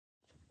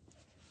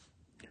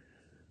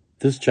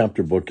This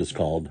chapter book is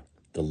called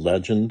The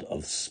Legend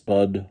of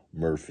Spud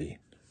Murphy.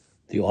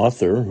 The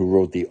author who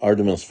wrote the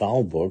Artemis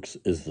Fowl books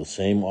is the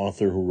same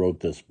author who wrote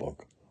this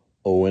book,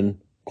 Eoin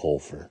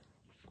Colfer.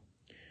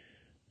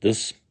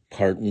 This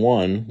part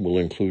 1 will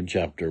include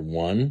chapter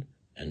 1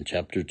 and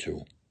chapter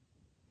 2.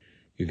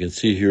 You can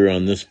see here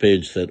on this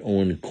page that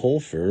Eoin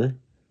Colfer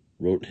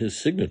wrote his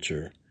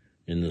signature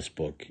in this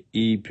book,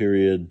 E.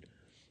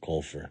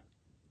 Colfer.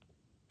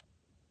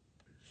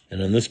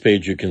 And on this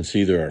page you can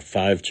see there are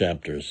 5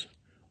 chapters: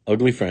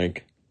 Ugly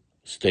Frank,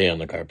 Stay on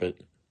the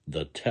Carpet,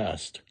 The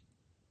Test,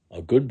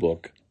 A Good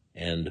Book,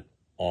 and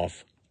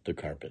Off the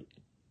Carpet.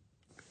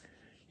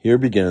 Here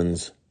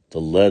begins the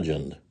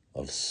legend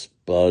of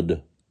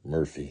Spud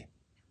Murphy.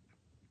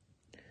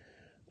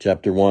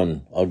 Chapter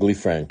 1, Ugly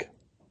Frank.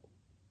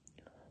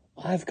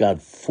 I've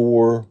got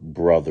 4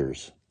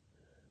 brothers.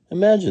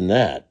 Imagine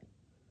that.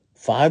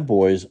 5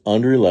 boys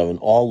under 11,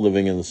 all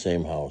living in the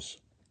same house.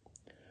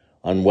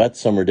 On wet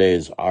summer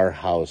days, our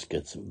house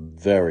gets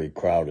very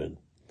crowded.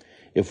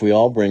 If we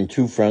all bring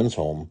 2 friends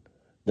home,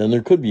 then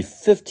there could be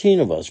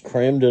 15 of us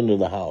crammed into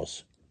the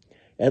house.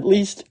 At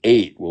least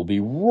 8 will be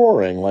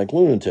roaring like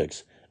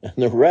lunatics, and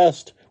the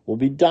rest will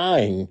be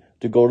dying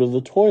to go to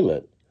the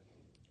toilet.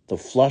 The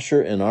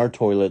flusher in our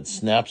toilet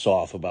snaps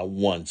off about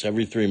once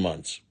every 3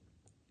 months.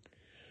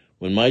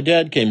 When my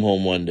dad came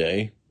home one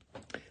day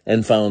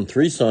and found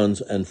 3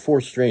 sons and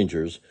 4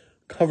 strangers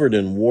covered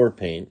in war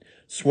paint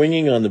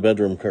swinging on the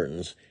bedroom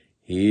curtains,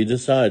 he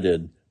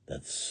decided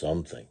that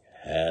something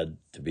had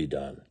to be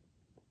done.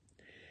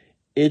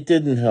 It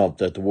didn't help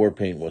that the war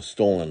paint was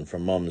stolen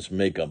from Mom's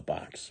makeup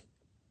box.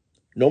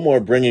 No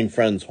more bringing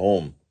friends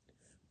home,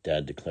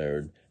 Dad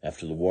declared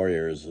after the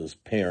warriors'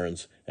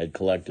 parents had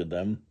collected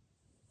them.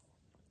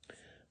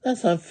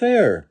 That's not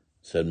fair,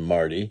 said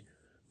Marty,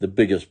 the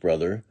biggest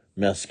brother,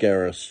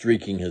 mascara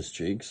streaking his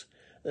cheeks.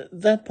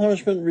 That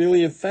punishment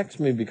really affects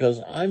me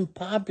because I'm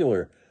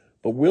popular,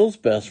 but Will's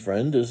best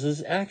friend is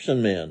his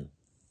action man.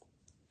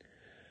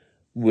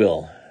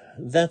 Will,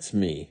 that's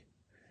me.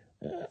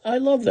 I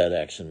love that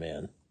action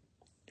man.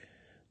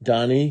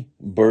 Donnie,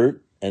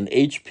 Bert, and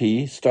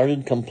HP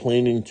started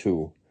complaining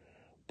too,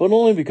 but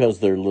only because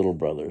they're little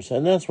brothers,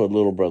 and that's what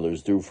little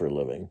brothers do for a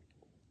living.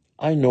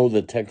 I know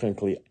that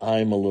technically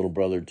I'm a little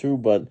brother too,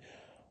 but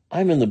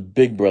I'm in the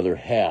big brother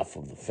half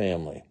of the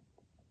family.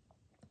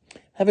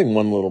 Having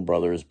 1 little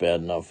brother is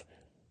bad enough,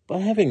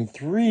 but having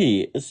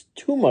 3 is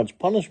too much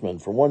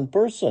punishment for 1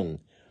 person.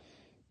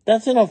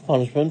 That's enough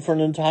punishment for an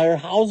entire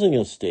housing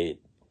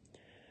estate.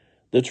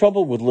 The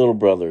trouble with little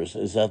brothers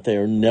is that they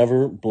are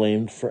never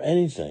blamed for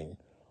anything.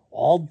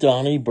 All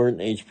Donnie, Bert,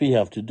 and HP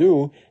have to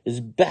do is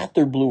bat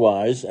their blue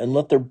eyes and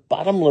let their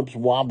bottom lips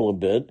wobble a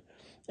bit,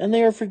 and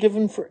they are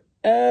forgiven for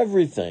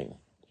everything.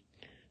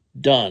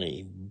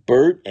 Donnie,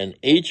 Bert, and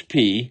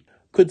HP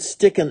could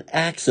stick an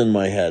axe in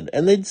my head,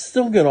 and they'd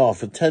still get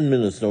off with 10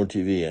 minutes no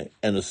TV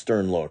and a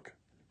stern look.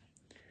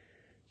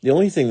 The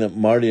only thing that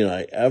Marty and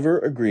I ever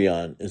agree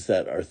on is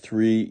that our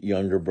 3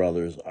 younger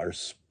brothers are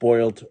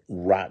spoilt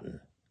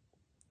rotten.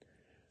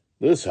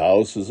 This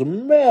house is a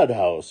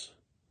madhouse,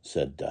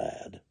 said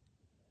Dad.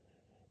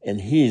 And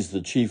he's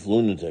the chief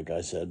lunatic,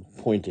 I said,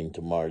 pointing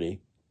to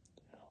Marty.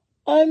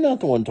 I'm not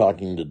the one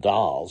talking to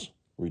dolls,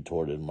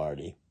 retorted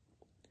Marty.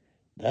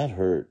 That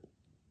hurt.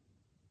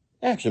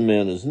 Action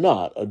Man is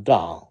not a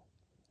doll.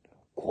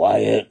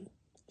 Quiet,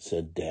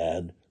 said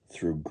Dad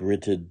through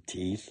gritted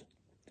teeth.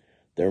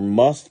 There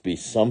must be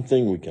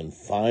something we can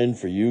find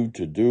for you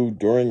to do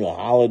during the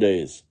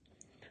holidays.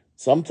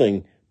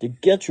 Something to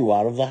get you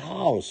out of the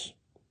house.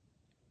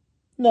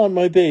 Not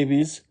my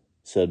babies,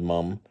 said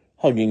Mum,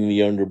 hugging the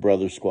younger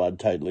brother squad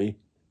tightly.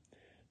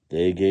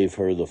 They gave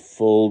her the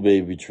full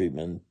baby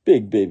treatment,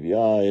 big baby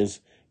eyes,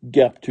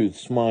 gap-toothed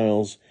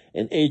smiles,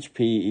 and HP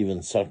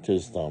even sucked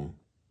his thumb.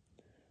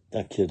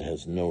 That kid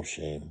has no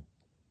shame.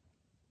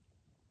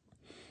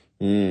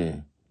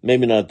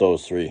 Maybe not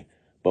those 3,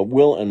 but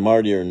Will and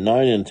Marty are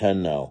 9 and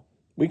 10 now.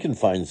 We can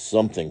find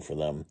something for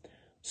them,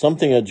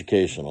 something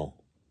educational.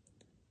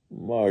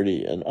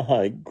 Marty and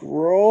I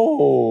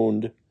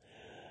groaned.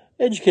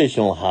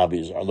 Educational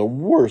hobbies are the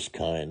worst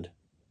kind.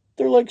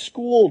 They're like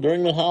school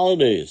during the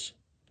holidays.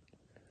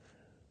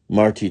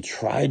 Marty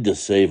tried to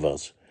save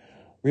us.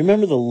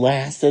 Remember the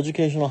last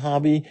educational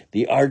hobby,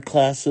 the art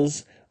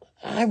classes?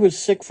 I was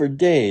sick for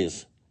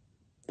days.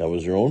 That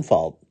was your own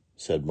fault,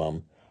 said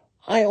Mum.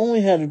 I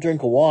only had a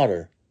drink of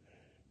water.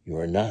 You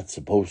are not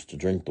supposed to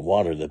drink the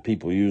water that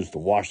people use to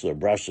wash their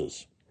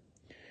brushes.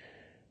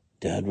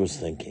 Dad was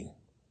thinking.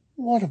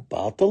 What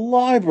about the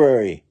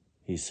library?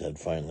 He said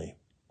finally.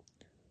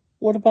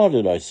 What about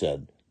it? I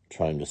said,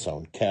 trying to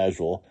sound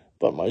casual,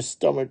 but my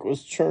stomach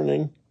was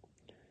churning.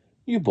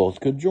 You both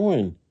could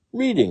join.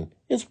 Reading.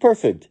 It's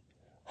perfect.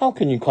 How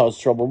can you cause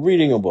trouble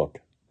reading a book?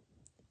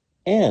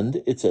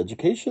 And it's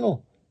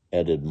educational,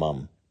 added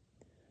Mum.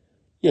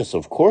 Yes,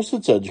 of course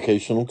it's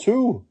educational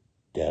too,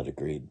 Dad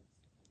agreed.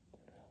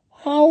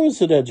 How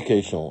is it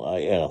educational?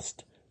 I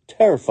asked,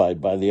 terrified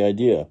by the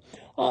idea.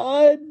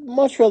 I'd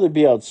much rather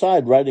be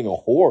outside riding a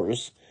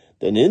horse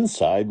than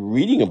inside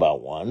reading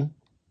about one.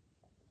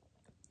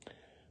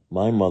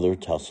 My mother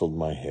tousled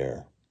my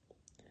hair.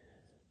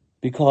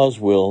 Because,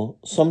 Will,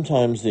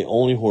 sometimes the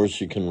only horse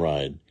you can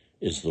ride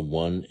is the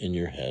one in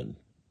your head.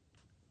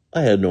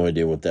 I had no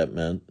idea what that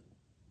meant.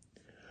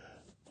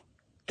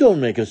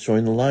 Don't make us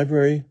join the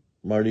library,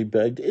 Marty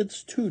begged.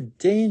 It's too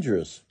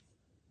dangerous.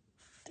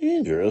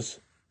 Dangerous?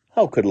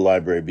 How could a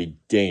library be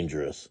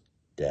dangerous?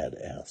 Dad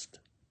asked.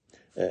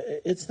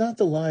 It's not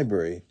the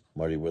library,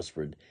 Marty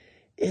whispered.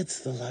 It's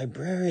the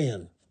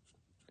librarian.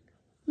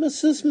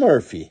 Mrs.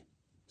 Murphy,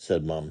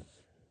 said Mom.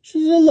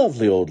 She's a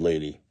lovely old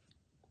lady.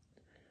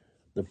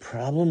 The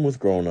problem with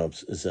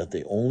grown-ups is that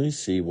they only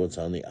see what's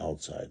on the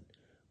outside,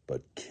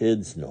 but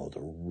kids know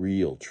the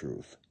real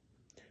truth.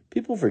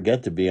 People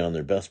forget to be on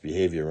their best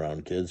behavior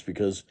around kids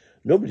because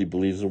nobody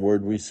believes a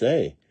word we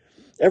say.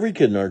 Every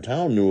kid in our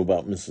town knew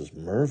about Mrs.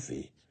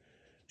 Murphy.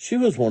 She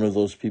was one of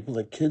those people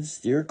that kids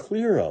steer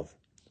clear of,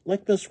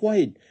 like Miss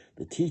White,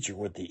 the teacher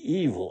with the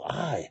evil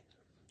eye,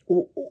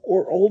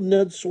 or old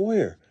Ned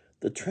Sawyer,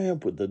 the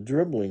tramp with the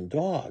dribbling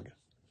dog.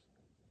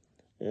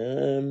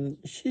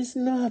 She's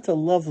not a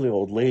lovely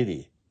old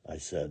lady, I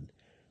said.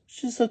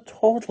 She's a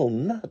total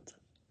nut.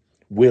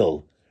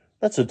 Will,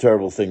 that's a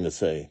terrible thing to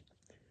say.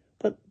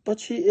 But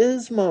she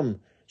is, Mum.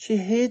 She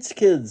hates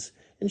kids,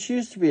 and she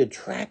used to be a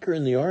tracker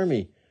in the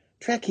army,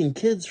 tracking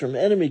kids from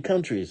enemy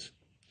countries.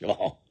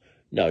 Oh,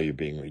 now you're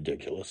being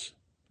ridiculous.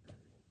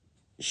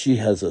 She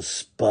has a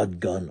spud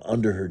gun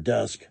under her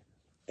desk,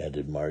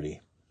 added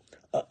Marty.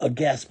 A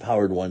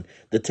gas-powered one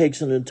that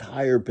takes an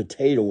entire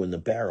potato in the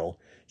barrel.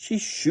 She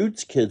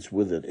shoots kids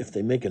with it if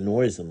they make a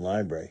noise in the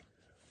library.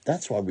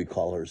 That's why we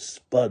call her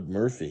Spud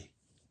Murphy.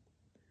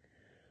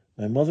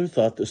 My mother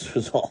thought this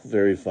was all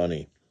very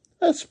funny.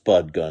 A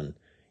spud gun.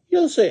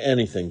 You'll say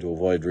anything to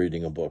avoid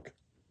reading a book.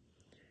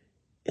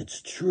 It's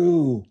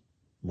true,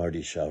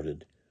 Marty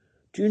shouted.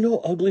 Do you know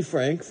Ugly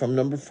Frank from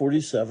number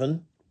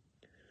 47?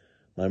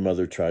 My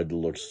mother tried to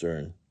look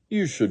stern.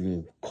 You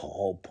shouldn't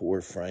call poor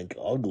Frank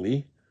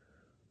ugly.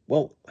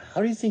 Well,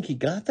 how do you think he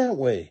got that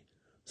way?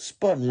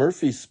 Spud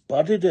Murphy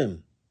spudded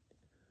him.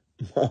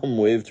 Mom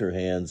waved her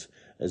hands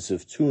as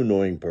if two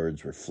annoying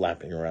birds were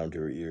flapping around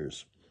her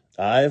ears.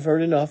 I've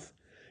heard enough.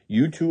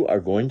 You two are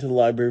going to the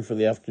library for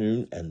the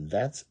afternoon, and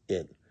that's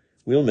it.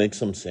 We'll make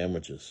some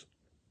sandwiches.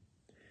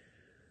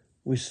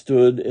 We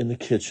stood in the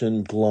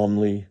kitchen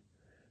glumly.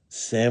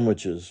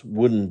 Sandwiches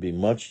wouldn't be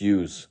much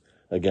use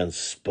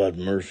against Spud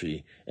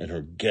Murphy and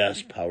her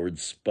gas-powered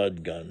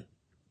spud gun.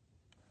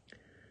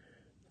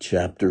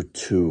 Chapter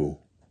 2.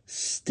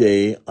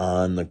 Stay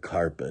on the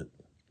carpet.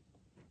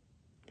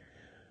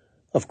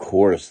 Of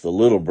course, the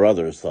little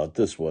brothers thought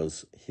this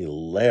was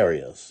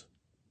hilarious.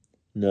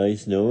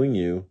 Nice knowing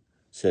you,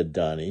 said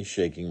Donnie,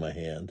 shaking my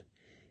hand.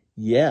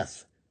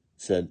 Yes,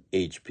 said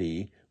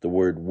H.P., the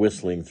word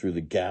whistling through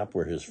the gap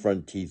where his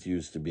front teeth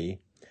used to be.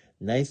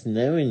 Nice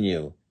knowing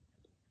you.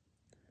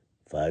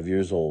 5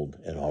 years old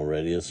and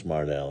already a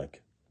smart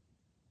aleck.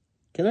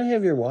 Can I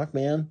have your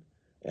Walkman?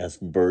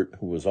 Asked Bert,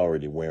 who was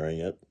already wearing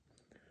it.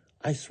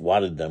 I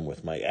swatted them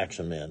with my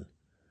Action Man.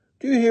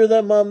 Do you hear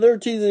that, Mom? They're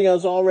teasing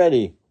us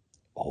already.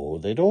 Oh,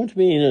 they don't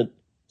mean it,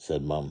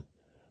 said Mum.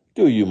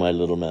 Do you, my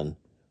little men?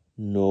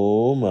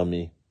 No,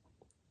 Mummy.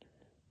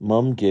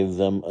 Mum gave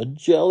them a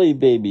jelly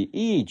baby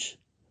each.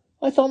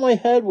 I thought my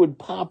head would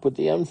pop with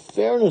the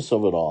unfairness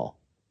of it all.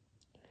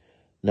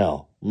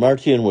 Now,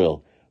 Marty and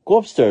Will, go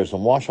upstairs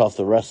and wash off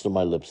the rest of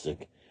my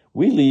lipstick.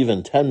 We leave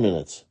in 10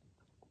 minutes.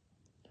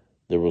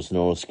 There was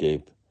no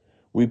escape.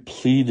 We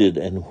pleaded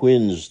and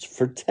whinged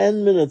for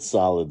 10 minutes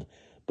solid,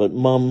 but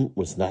Mum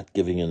was not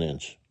giving an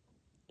inch.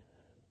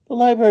 The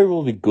library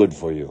will be good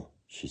for you,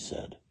 she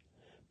said,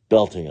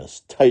 belting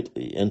us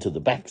tightly into the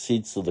back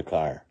seats of the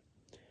car.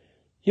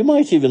 You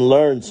might even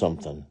learn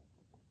something.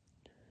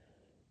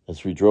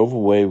 As we drove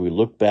away, we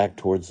looked back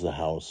towards the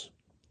house.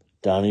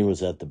 Donnie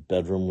was at the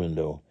bedroom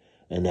window,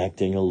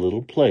 enacting a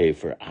little play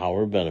for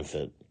our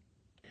benefit.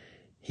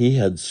 He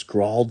had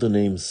scrawled the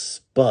name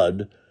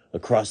Spud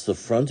across the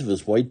front of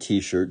his white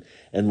T-shirt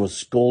and was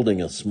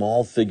scolding a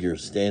small figure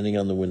standing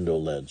on the window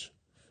ledge.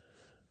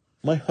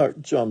 My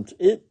heart jumped.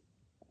 It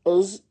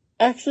was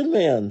Action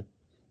Man.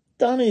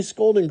 Donnie's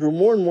scolding grew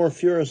more and more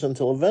furious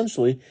until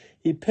eventually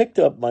he picked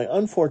up my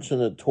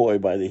unfortunate toy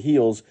by the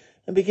heels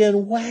and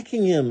began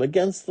whacking him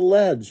against the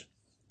ledge.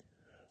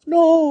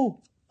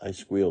 No, I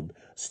squealed.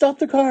 Stop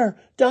the car.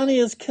 Donnie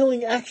is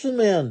killing Action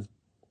Man.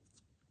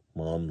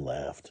 Mom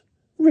laughed.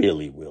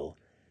 Really, Will?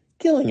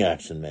 Killing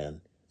Action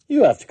Man?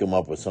 You have to come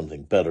up with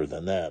something better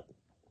than that.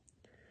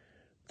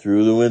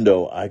 Through the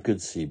window, I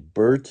could see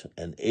Bert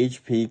and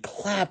H.P.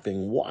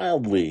 clapping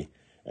wildly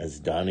as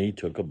Donnie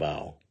took a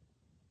bow.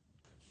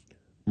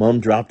 Mom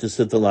dropped us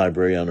at the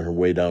library on her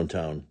way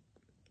downtown.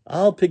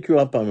 I'll pick you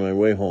up on my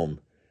way home,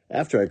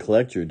 after I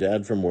collect your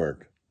dad from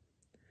work.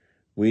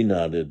 We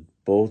nodded,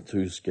 both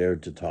too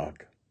scared to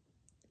talk.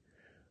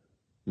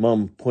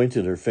 Mom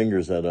pointed her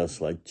fingers at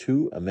us like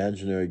two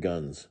imaginary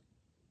guns.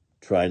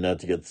 Try not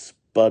to get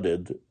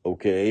spudded,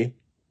 okay?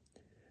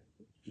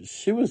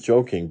 She was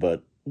joking,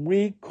 but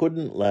we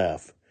couldn't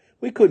laugh.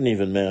 We couldn't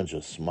even manage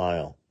a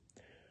smile.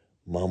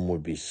 Mom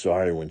would be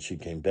sorry when she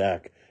came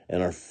back,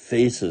 and our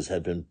faces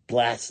had been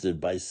blasted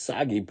by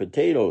soggy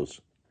potatoes.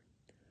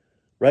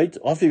 Right,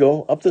 off you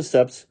go, up the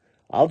steps.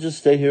 I'll just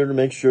stay here to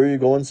make sure you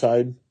go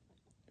inside.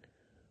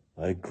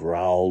 I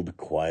growled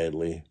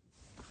quietly.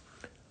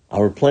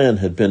 Our plan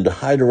had been to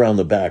hide around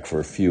the back for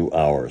a few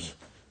hours.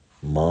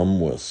 Mom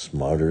was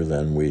smarter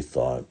than we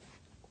thought.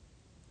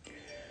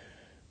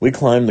 We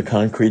climbed the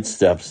concrete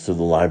steps to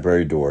the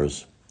library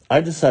doors.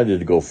 I decided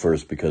to go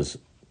first because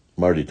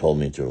Marty told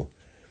me to.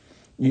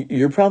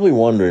 You're probably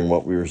wondering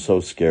what we were so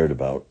scared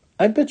about.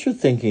 I bet you're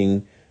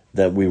thinking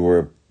that we were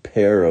a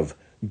pair of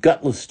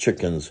gutless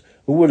chickens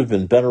who would have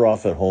been better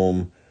off at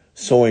home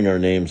sewing our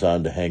names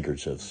onto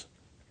handkerchiefs.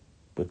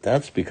 But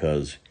that's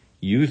because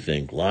you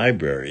think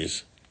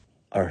libraries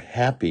are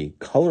happy,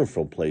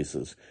 colorful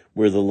places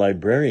where the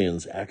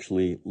librarians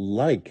actually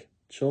like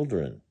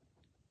children.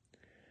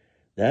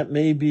 That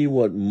may be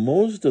what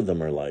most of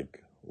them are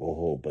like.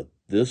 Oh, but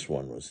this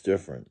one was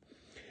different.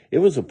 It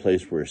was a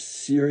place where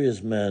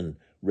serious men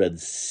read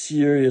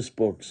serious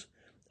books,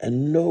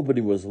 and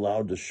nobody was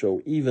allowed to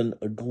show even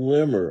a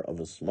glimmer of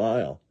a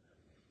smile.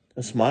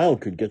 A smile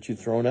could get you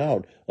thrown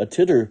out. A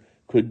titter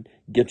could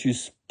get you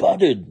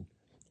spudded.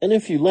 And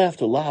if you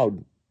laughed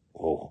aloud,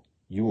 oh,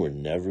 you were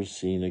never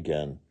seen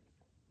again.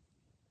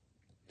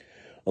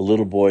 A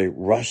little boy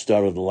rushed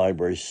out of the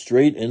library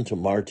straight into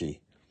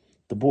Marty.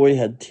 The boy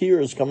had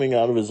tears coming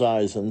out of his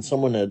eyes, and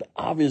someone had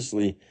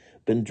obviously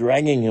been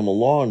dragging him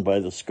along by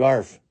the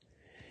scarf.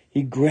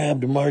 He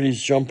grabbed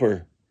Marty's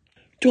jumper.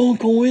 "Don't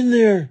go in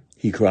there,"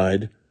 he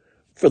cried.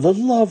 "For the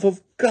love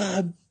of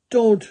God,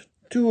 don't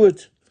do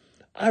it.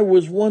 I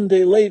was 1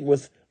 day late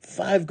with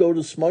 5 go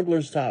to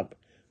Smuggler's Top.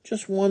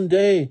 Just 1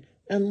 day,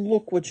 and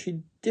look what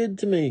she did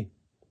to me."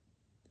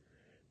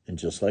 And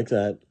just like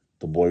that,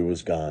 the boy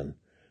was gone,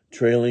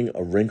 trailing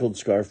a wrinkled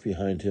scarf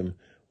behind him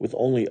with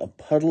only a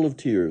puddle of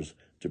tears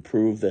to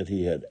prove that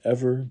he had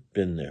ever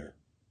been there.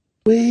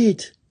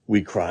 "Wait,"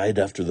 we cried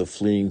after the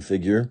fleeing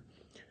figure.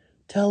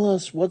 "Tell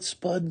us what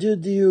Spud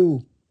did to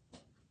you."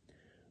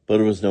 But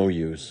it was no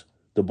use.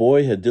 The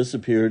boy had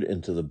disappeared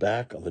into the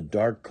back of a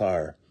dark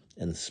car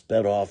and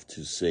sped off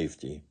to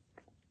safety.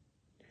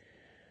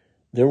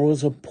 There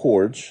was a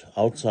porch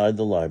outside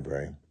the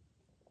library.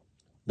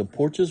 The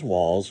porch's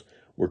walls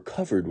were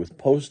covered with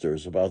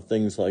posters about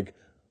things like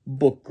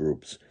book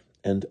groups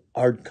and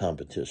art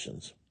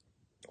competitions.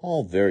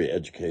 All very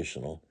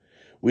educational.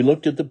 We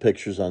looked at the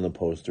pictures on the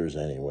posters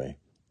anyway.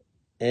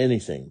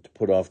 Anything to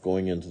put off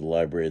going into the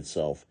library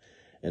itself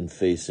and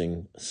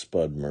facing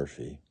Spud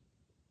Murphy.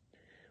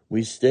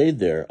 We stayed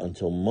there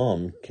until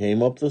Mom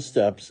came up the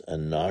steps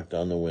and knocked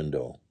on the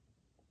window.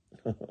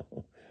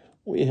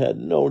 We had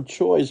no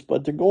choice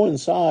but to go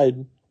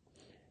inside.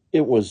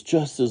 It was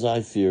just as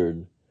I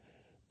feared.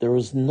 There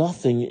was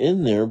nothing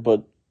in there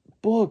but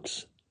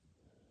books.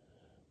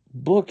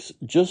 Books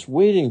just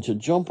waiting to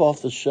jump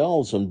off the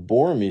shelves and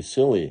bore me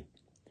silly.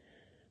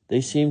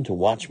 They seemed to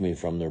watch me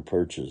from their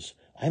perches.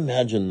 I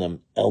imagined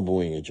them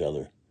elbowing each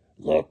other.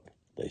 "Look,"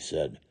 they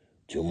said,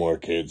 "2 more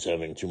kids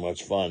having too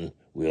much fun.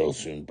 We'll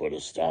soon put a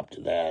stop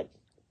to that."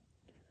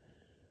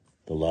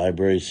 The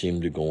library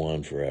seemed to go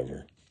on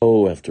forever.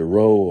 Row after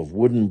row of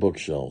wooden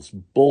bookshelves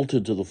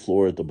bolted to the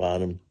floor at the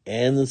bottom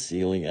and the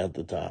ceiling at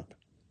the top.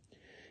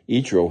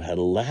 Each row had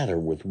a ladder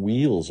with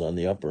wheels on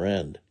the upper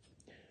end.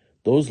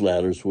 Those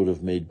ladders would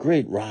have made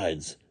great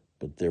rides,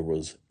 but there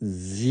was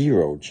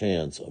zero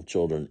chance of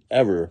children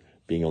ever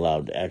being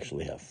allowed to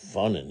actually have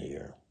fun in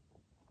here.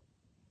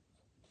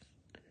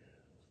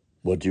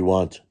 "What do you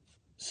want?"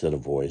 said a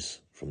voice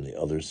from the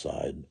other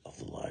side of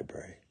the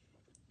library.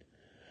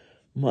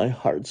 My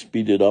heart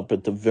speeded up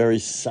at the very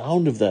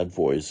sound of that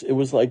voice. It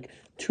was like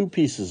 2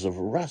 pieces of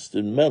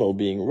rusted metal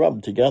being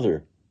rubbed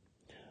together.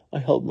 I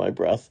held my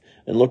breath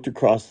and looked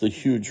across the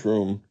huge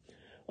room.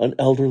 An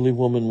elderly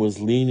woman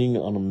was leaning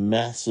on a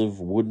massive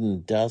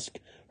wooden desk,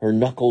 her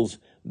knuckles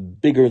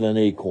bigger than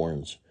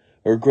acorns.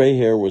 Her gray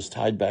hair was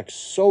tied back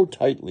so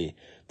tightly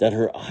that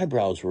her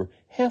eyebrows were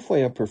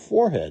halfway up her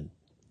forehead.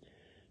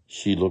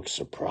 She looked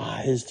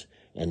surprised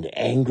and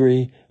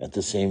angry at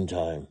the same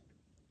time.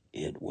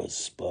 It was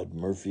Spud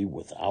Murphy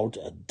without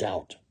a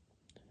doubt.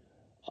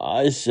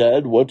 "I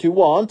said, what do you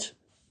want?"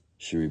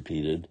 she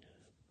repeated,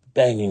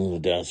 banging the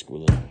desk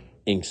with an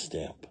ink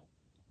stamp.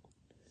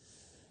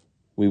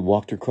 We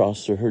walked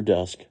across to her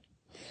desk,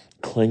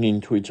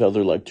 clinging to each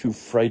other like 2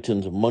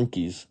 frightened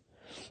monkeys.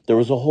 There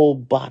was a whole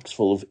box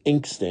full of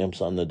ink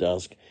stamps on the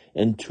desk,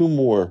 and 2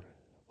 more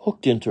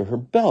hooked into her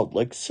belt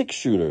like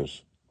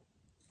 6-shooters.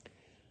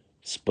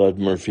 Spud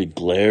Murphy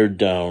glared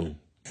down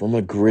from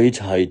a great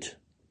height.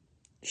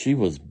 She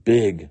was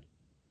big,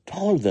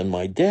 taller than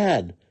my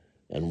dad,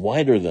 and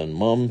wider than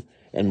Mum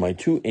and my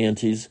 2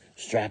 aunties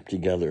strapped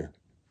together.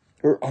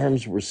 Her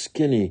arms were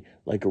skinny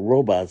like a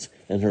robot's,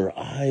 and her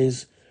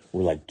eyes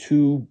were like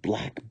 2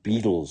 black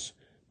beetles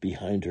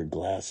behind her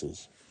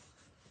glasses.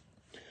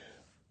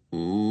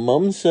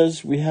 "Mum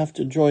says we have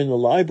to join the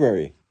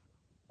library,"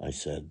 I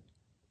said.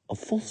 A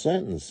full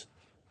sentence.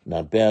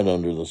 Not bad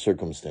under the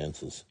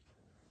circumstances.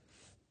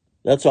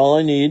 That's all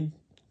I need,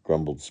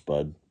 grumbled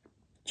Spud.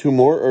 2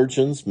 more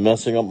urchins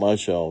messing up my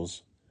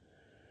shelves.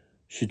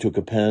 She took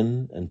a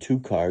pen and 2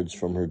 cards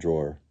from her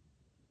drawer.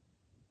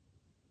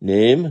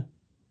 Name?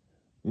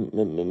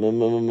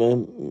 Mrs.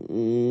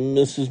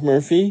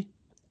 Murphy?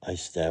 I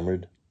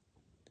stammered.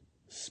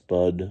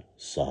 Spud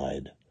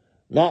sighed.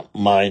 Not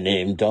my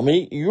name,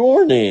 dummy,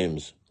 your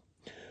names.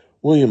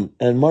 William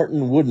and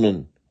Martin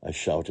Woodman, I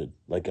shouted,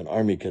 like an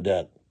army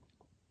cadet.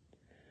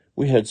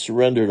 We had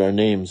surrendered our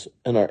names,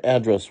 and our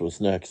address was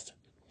next.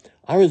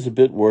 I was a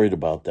bit worried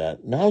about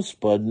that. Now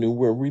Spud knew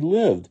where we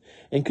lived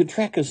and could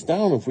track us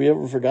down if we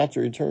ever forgot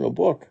to return a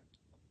book.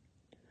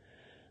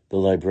 The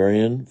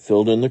librarian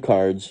filled in the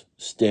cards,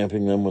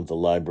 stamping them with the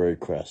library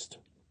crest.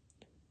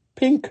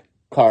 Pink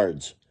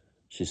cards,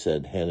 she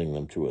said, handing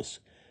them to us.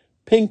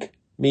 Pink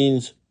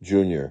means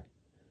junior.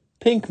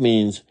 Pink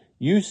means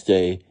you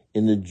stay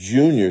in the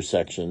junior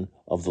section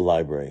of the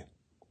library.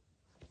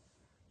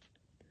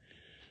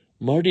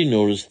 Marty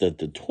noticed that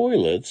the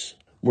toilets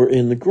were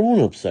in the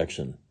grown-up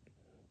section.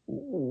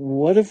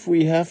 What if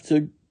we have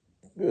to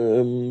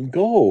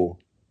go?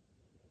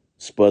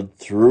 Spud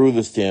threw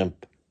the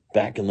stamp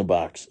back in the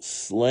box,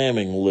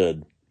 slamming the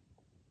lid.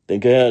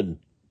 Think ahead,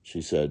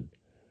 she said.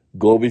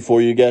 Go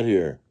before you get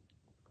here.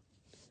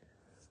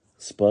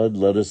 Spud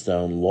led us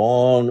down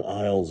long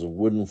aisles of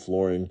wooden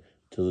flooring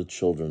to the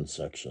children's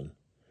section.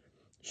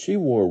 She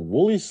wore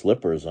woolly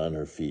slippers on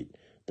her feet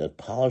that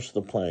polished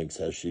the planks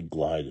as she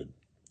glided.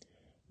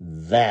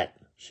 That,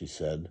 she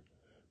said,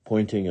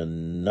 pointing a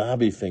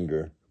knobby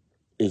finger,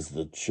 is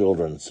the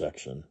children's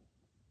section.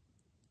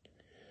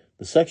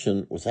 The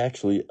section was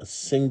actually a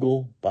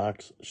single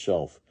box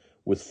shelf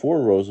with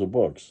 4 rows of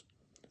books.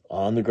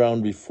 On the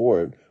ground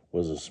before it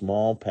was a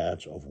small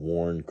patch of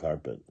worn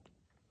carpet.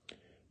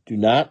 Do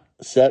not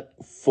set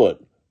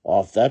foot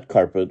off that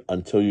carpet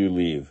until you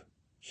leave,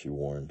 she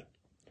warned.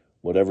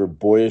 Whatever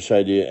boyish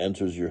idea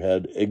enters your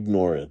head,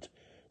 ignore it.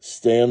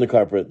 Stay on the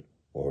carpet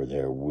or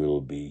there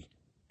will be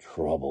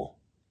trouble.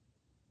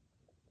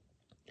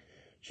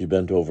 She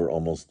bent over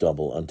almost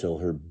double until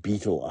her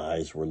beetle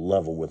eyes were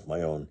level with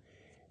my own.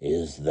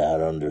 Is that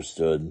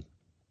understood?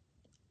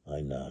 I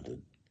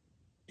nodded.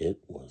 It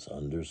was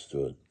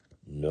understood.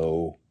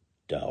 No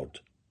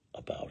doubt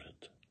about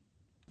it.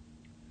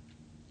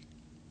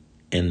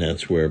 And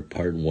that's where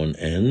part 1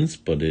 ends,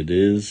 but it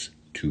is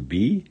to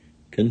be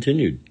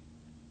continued.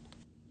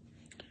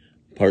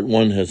 Part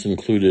 1 has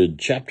included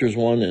chapters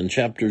 1 and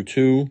chapter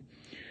 2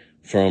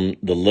 from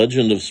The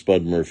Legend of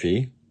Spud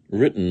Murphy,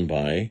 written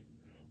by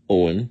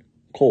Eoin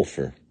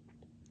Colfer.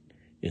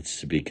 It's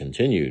to be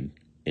continued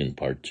in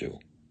part 2.